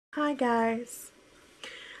Hi guys.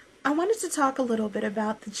 I wanted to talk a little bit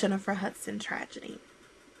about the Jennifer Hudson tragedy.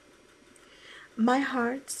 My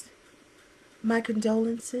heart, my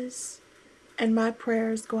condolences, and my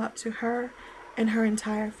prayers go out to her and her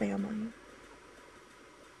entire family.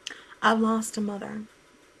 I've lost a mother,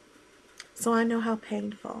 so I know how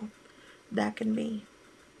painful that can be.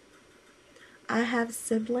 I have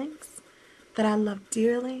siblings that I love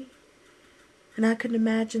dearly, and I couldn't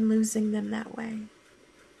imagine losing them that way.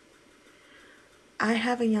 I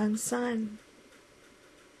have a young son.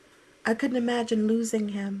 I couldn't imagine losing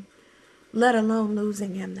him, let alone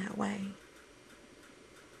losing him that way.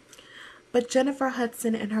 But Jennifer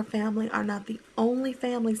Hudson and her family are not the only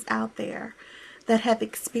families out there that have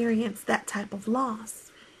experienced that type of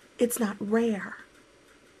loss. It's not rare.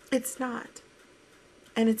 It's not.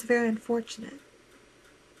 And it's very unfortunate.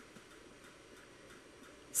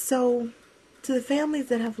 So, to the families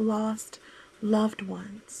that have lost loved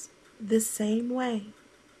ones this same way,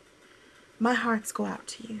 my hearts go out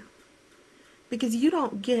to you. Because you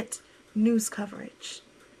don't get news coverage.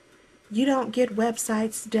 You don't get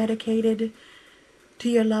websites dedicated to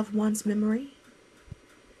your loved one's memory.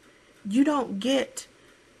 You don't get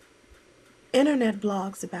internet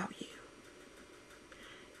blogs about you.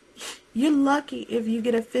 You're lucky if you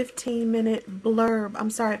get a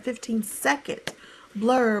 15-second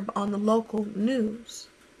blurb on the local news.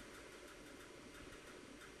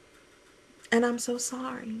 And I'm so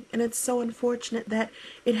sorry. And it's so unfortunate that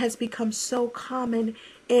it has become so common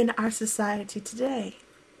in our society today.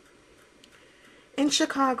 In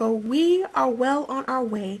Chicago, we are well on our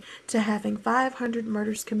way to having 500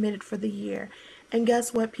 murders committed for the year. And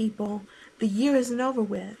guess what, people? The year isn't over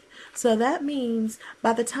with. So that means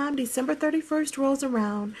by the time December 31st rolls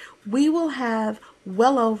around, we will have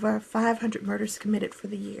well over 500 murders committed for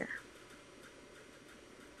the year.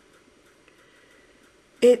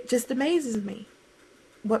 It just amazes me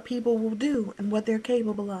what people will do and what they're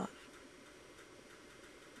capable of.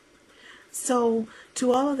 So,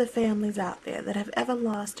 to all of the families out there that have ever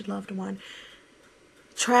lost a loved one,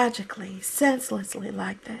 tragically, senselessly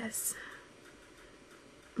like this,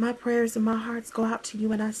 my prayers and my hearts go out to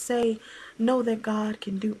you, and I say, know that God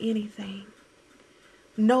can do anything.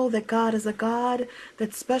 Know that God is a God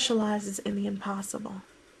that specializes in the impossible.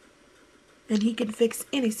 And He can fix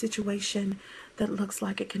any situation that looks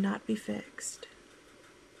like it cannot be fixed.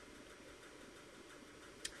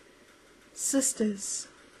 Sisters,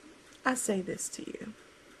 I say this to you.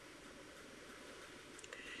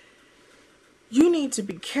 You need to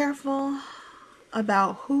be careful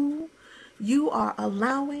about who you are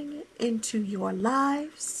allowing into your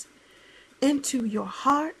lives, into your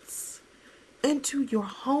hearts, into your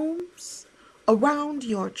homes, around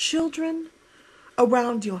your children,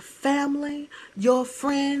 around your family, your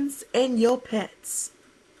friends, and your pets.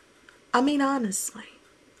 I mean, honestly.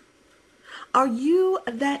 Are you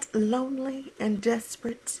that lonely and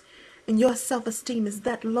desperate, and your self-esteem is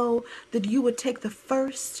that low that you would take the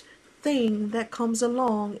first thing that comes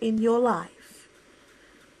along in your life?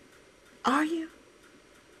 Are you?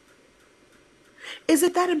 Is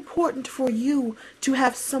it that important for you to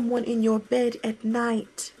have someone in your bed at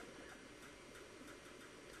night?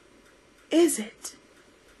 Is it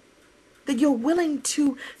that you're willing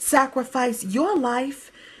to sacrifice your life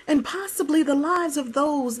and possibly the lives of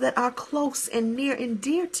those that are close and near and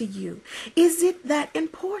dear to you? Is it that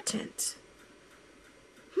important?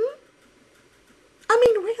 I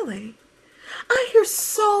mean, really. I hear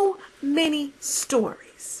so many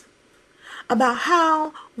stories about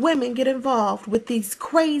how women get involved with these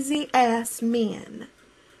crazy ass men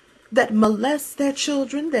that molest their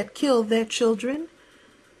children, that kill their children,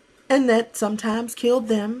 and that sometimes kill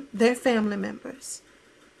them, their family members,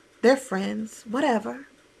 their friends, whatever.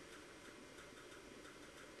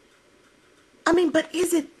 I mean, but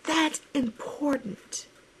is it that important?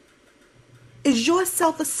 Is your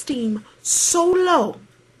self-esteem so low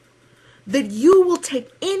that you will take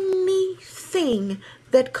anything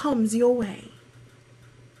that comes your way?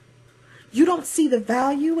 You don't see the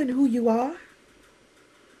value in who you are?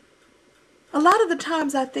 A lot of the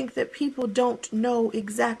times I think that people don't know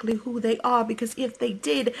exactly who they are, because if they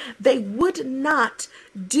did, they would not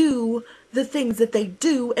do the things that they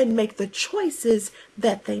do and make the choices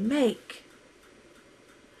that they make.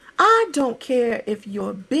 I don't care if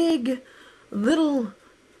you're big, little,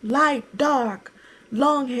 light, dark,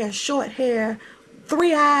 long hair, short hair,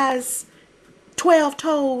 3 eyes, 12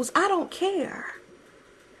 toes. I don't care.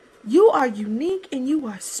 You are unique and you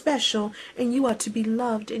are special, and you are to be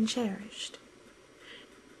loved and cherished.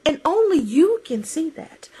 And only you can see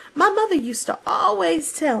that. My mother used to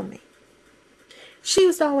always tell me She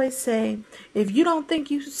used to always say, if you don't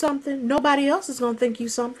think you something, nobody else is going to think you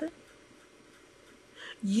something.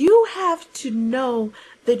 You have to know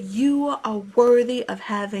that you are worthy of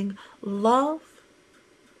having love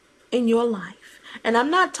in your life. And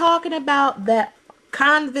I'm not talking about that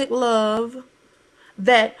convict love,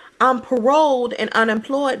 that I'm paroled and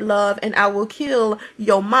unemployed love, and I will kill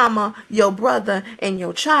your mama, your brother, and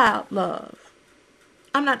your child love.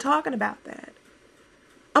 I'm not talking about that.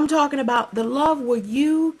 I'm talking about the love where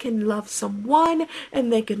you can love someone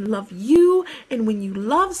and they can love you. And when you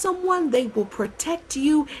love someone, they will protect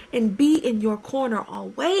you and be in your corner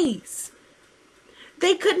always.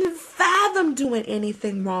 They couldn't fathom doing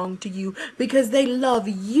anything wrong to you because they love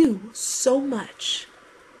you so much.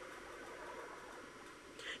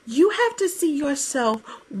 You have to see yourself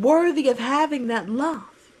worthy of having that love.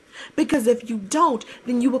 Because if you don't,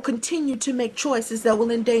 then you will continue to make choices that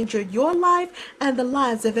will endanger your life and the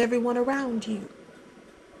lives of everyone around you.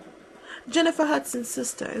 Jennifer Hudson's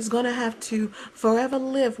sister is going to have to forever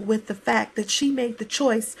live with the fact that she made the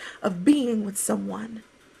choice of being with someone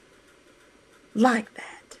like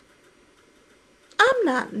that. I'm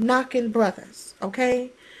not knocking brothers,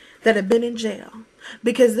 okay, that have been in jail.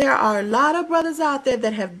 Because there are a lot of brothers out there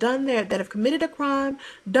that have committed a crime,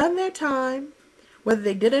 done their time, whether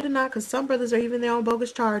they did it or not, because some brothers are even there on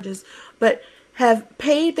bogus charges, but have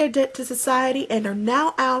paid their debt to society and are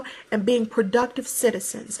now out and being productive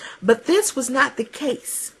citizens. But this was not the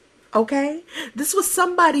case, okay? This was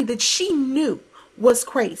somebody that she knew was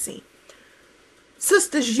crazy.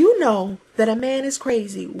 Sisters, you know that a man is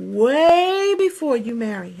crazy way before you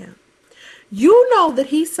marry him. You know that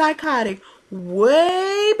he's psychotic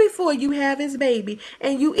way before you have his baby.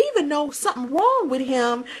 And you even know something wrong with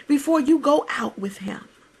him before you go out with him.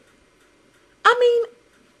 I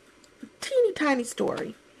mean, teeny tiny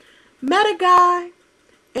story. Met a guy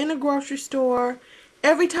in a grocery store.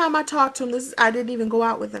 Every time I talked to him, I didn't even go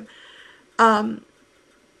out with him.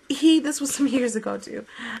 This was some years ago too.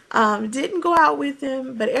 Didn't go out with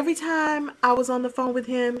him, but every time I was on the phone with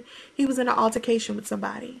him, he was in an altercation with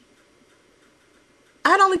somebody.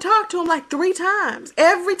 I'd only talked to him like 3 times.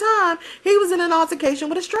 Every time he was in an altercation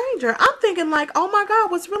with a stranger. I'm thinking like, oh my God,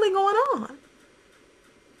 what's really going on?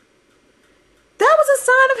 That was a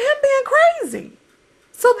sign of him being crazy.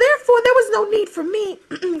 So therefore, there was no need for me,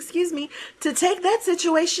 excuse me, to take that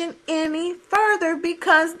situation any further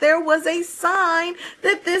because there was a sign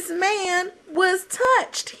that this man was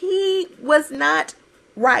touched. He was not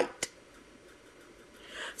right.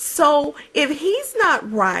 So if he's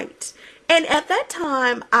not right, and at that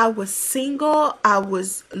time, I was single, I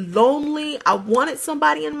was lonely, I wanted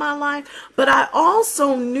somebody in my life, but I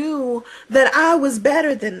also knew that I was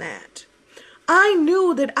better than that. I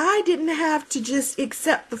knew that I didn't have to just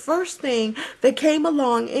accept the first thing that came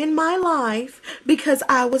along in my life because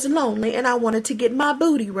I was lonely and I wanted to get my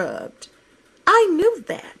booty rubbed. I knew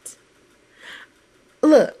that.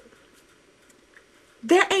 Look,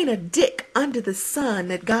 there ain't a dick under the sun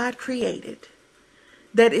that God created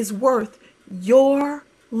that is worth your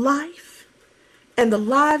life and the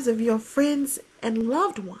lives of your friends and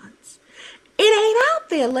loved ones. It ain't out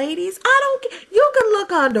there, ladies. You can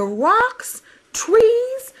look under rocks,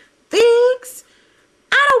 trees, things.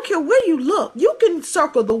 I don't care where you look. You can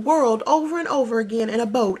circle the world over and over again in a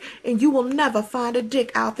boat, and you will never find a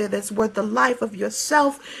dick out there that's worth the life of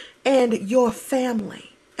yourself and your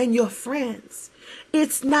family and your friends.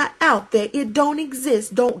 It's not out there. It don't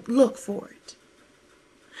exist. Don't look for it.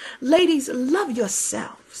 Ladies, love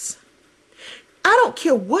yourselves. I don't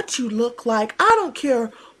care what you look like. I don't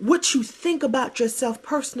care what you think about yourself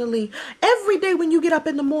personally. Every day when you get up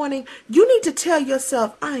in the morning, you need to tell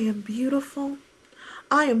yourself, I am beautiful.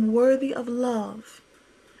 I am worthy of love.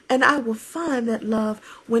 And I will find that love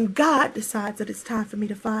when God decides that it's time for me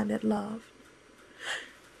to find that love.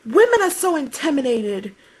 Women are so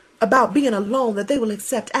intimidated about being alone that they will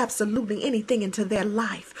accept absolutely anything into their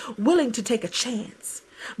life, willing to take a chance.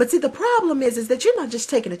 But see, the problem is that you're not just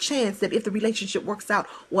taking a chance that if the relationship works out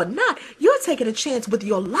or not, you're taking a chance with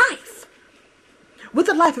your life, with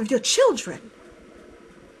the life of your children.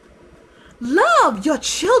 Love your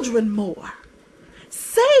children more.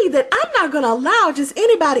 Say that I'm not going to allow just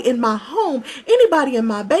anybody in my home, anybody in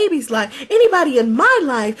my baby's life, anybody in my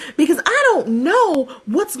life, because I don't know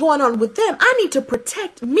what's going on with them. I need to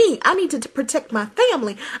protect me. I need to protect my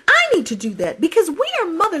family. I need to do that because we are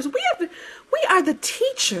mothers. We are the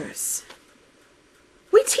teachers.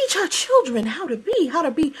 We teach our children how to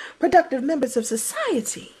be productive members of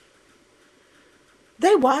society.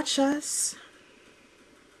 They watch us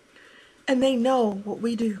and they know what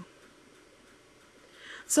we do.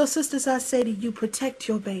 So sisters, I say to you, protect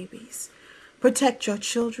your babies. Protect your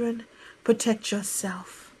children, protect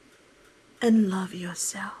yourself, and love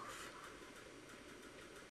yourself.